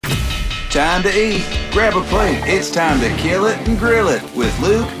time to eat. Grab a plate. It's time to kill it and grill it with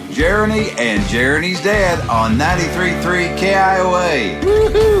Luke, Jeremy, and Jeremy's dad on 93.3 KIOA.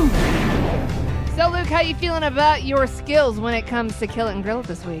 Woohoo! So, Luke, how you feeling about your skills when it comes to kill it and grill it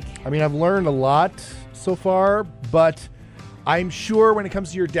this week? I mean, I've learned a lot so far, but I'm sure when it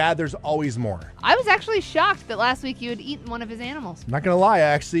comes to your dad, there's always more. I was actually shocked that last week you had eaten one of his animals. I'm not going to lie,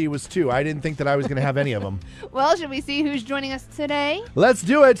 actually, it was two. I didn't think that I was going to have any of them. Well, should we see who's joining us today? Let's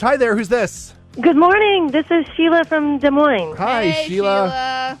do it. Hi there. Who's this? Good morning. This is Sheila from Des Moines. Hi, Hey,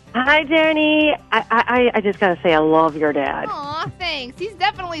 Sheila. Hi, Jeremy. I just got to say I love your dad. Aw, thanks. He's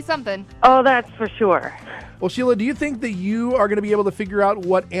definitely something. Oh, that's for sure. Well, Sheila, do you think that you are going to be able to figure out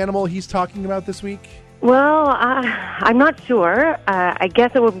what animal he's talking about this week? Well, I'm not sure. I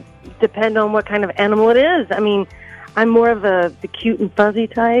guess it would depend on what kind of animal it is. I mean, I'm more of the cute and fuzzy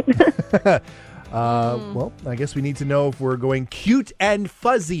type. Well, I guess we need to know if we're going cute and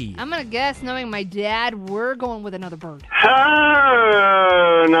fuzzy. I'm going to guess, knowing my dad, we're going with another bird.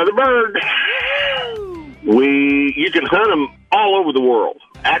 Another bird. You can hunt them all over the world.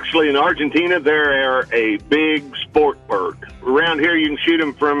 Actually, in Argentina, they're a big sport bird. Around here, you can shoot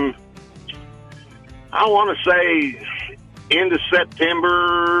them from, I want to say, end of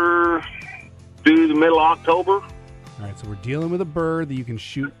September through the middle of October. All right, so we're dealing with a bird that you can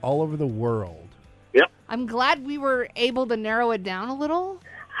shoot all over the world. Yep. I'm glad we were able to narrow it down a little.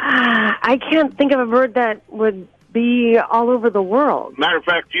 I can't think of a bird that would be all over the world. Matter of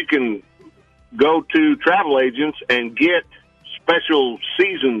fact, you can go to travel agents and get special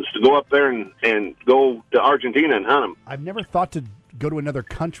seasons to go up there and go to Argentina and hunt them. I've never thought to go to another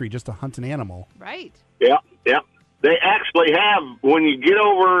country just to hunt an animal. Right. Yeah. They actually have, when you get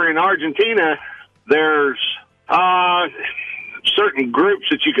over in Argentina, there's certain groups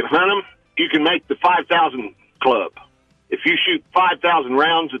that you can hunt them. You can make the 5,000 club. If you shoot 5,000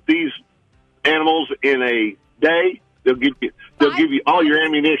 rounds at these animals in a day, they'll give you all your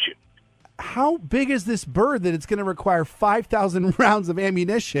ammunition. How big is this bird that it's going to require 5,000 rounds of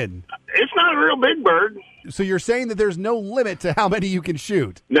ammunition? It's not a real big bird. So you're saying that there's no limit to how many you can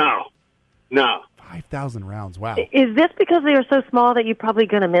shoot? No. 5,000 rounds, wow. Is this because they are so small that you're probably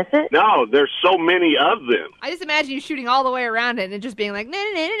going to miss it? No, there's so many of them. I just imagine you shooting all the way around it and it just being like,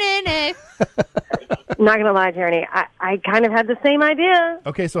 nah. Not going to lie, Jeremy. I kind of had the same idea.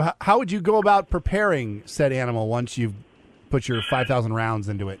 Okay, so how would you go about preparing said animal once you've put your 5,000 rounds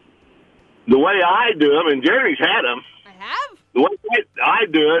into it? The way I do them, and Jerry's had them, I have? the way I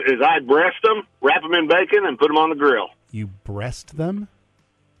do it is I'd breast them, wrap them in bacon, and put them on the grill. You breast them?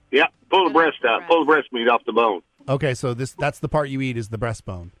 Yep, pull the breast out, pull the breast meat off the bone. Okay, so that's the part you eat is the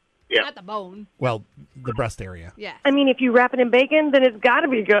breastbone. Yep. Not the bone. Well, the breast area. Yeah. I mean, if you wrap it in bacon, then it's got to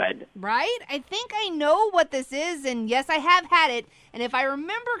be good. Right? I think I know what this is, and yes, I have had it. And if I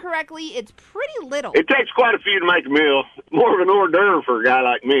remember correctly, it's pretty little. It takes quite a few to make a meal. More of an hors d'oeuvre for a guy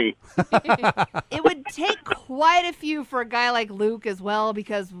like me. It would take quite a few for a guy like Luke as well,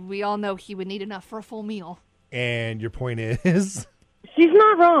 because we all know he would need enough for a full meal. And your point is? She's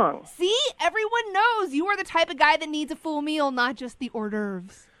not wrong. See? Everyone knows you are the type of guy that needs a full meal, not just the hors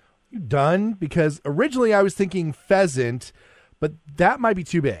d'oeuvres. You done? Because originally I was thinking pheasant, but that might be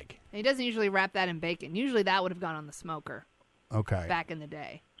too big. And he doesn't usually wrap that in bacon. Usually that would have gone on the smoker Okay. back in the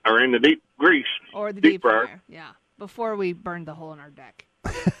day. Or in the deep grease. Or the deep fryer. fryer. Yeah. Before we burned the hole in our deck.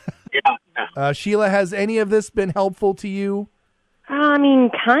 Yeah. Sheila, has any of this been helpful to you? I mean,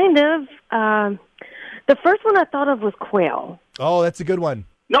 kind of. The first one I thought of was quail. Oh, that's a good one.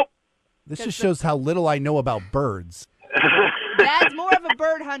 Nope. This just shows how little I know about birds. Dad's more of a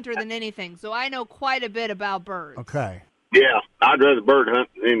bird hunter than anything, so I know quite a bit about birds. Okay. Yeah, I'd rather bird hunt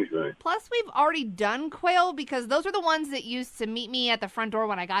than anything. Plus, we've already done quail because those are the ones that used to meet me at the front door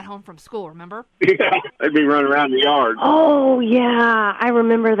when I got home from school, remember? Yeah, they'd be running around the yard. Oh, yeah. I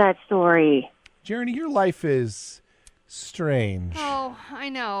remember that story. Jeremy, your life is strange. Oh, I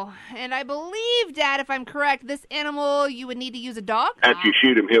know. And I believe, Dad, if I'm correct, this animal, you would need to use a dog? After you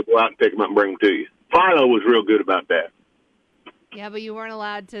shoot him, he'll go out and pick him up and bring him to you. Philo was real good about that. Yeah, but you weren't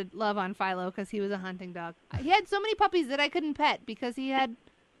allowed to love on Philo because he was a hunting dog. He had so many puppies that I couldn't pet because he had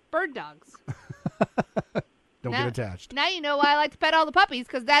bird dogs. Don't get attached. Now you know why I like to pet all the puppies,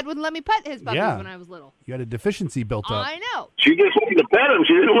 because Dad wouldn't let me pet his puppies Yeah. when I was little. You had a deficiency built up. I know. She just wanted to pet him.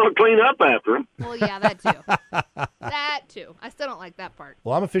 She didn't want to clean up after him. Well, yeah, that too. That too. I still don't like that part.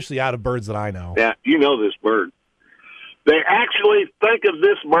 Well, I'm officially out of birds that I know. Yeah, you know this bird. They actually think of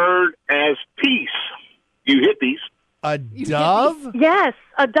this bird as peace, you hippies. A dove? Yes,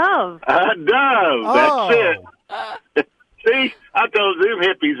 a dove. A dove. Oh. That's it. See, I told them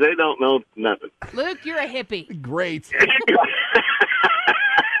hippies, they don't know nothing. Luke, you're a hippie. Great.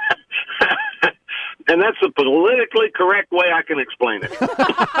 And that's the politically correct way I can explain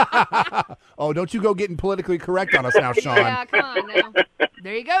it. Oh, don't you go getting politically correct on us now, Sean. Yeah, come on now.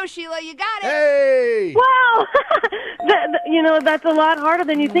 There you go, Sheila. You got it. Hey! Well, that's a lot harder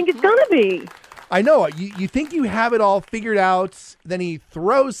than you think it's going to be. I know. You think you have it all figured out, then he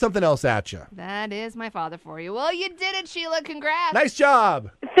throws something else at you. That is my father for you. Well, you did it, Sheila. Congrats. Nice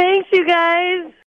job. Thanks, you guys.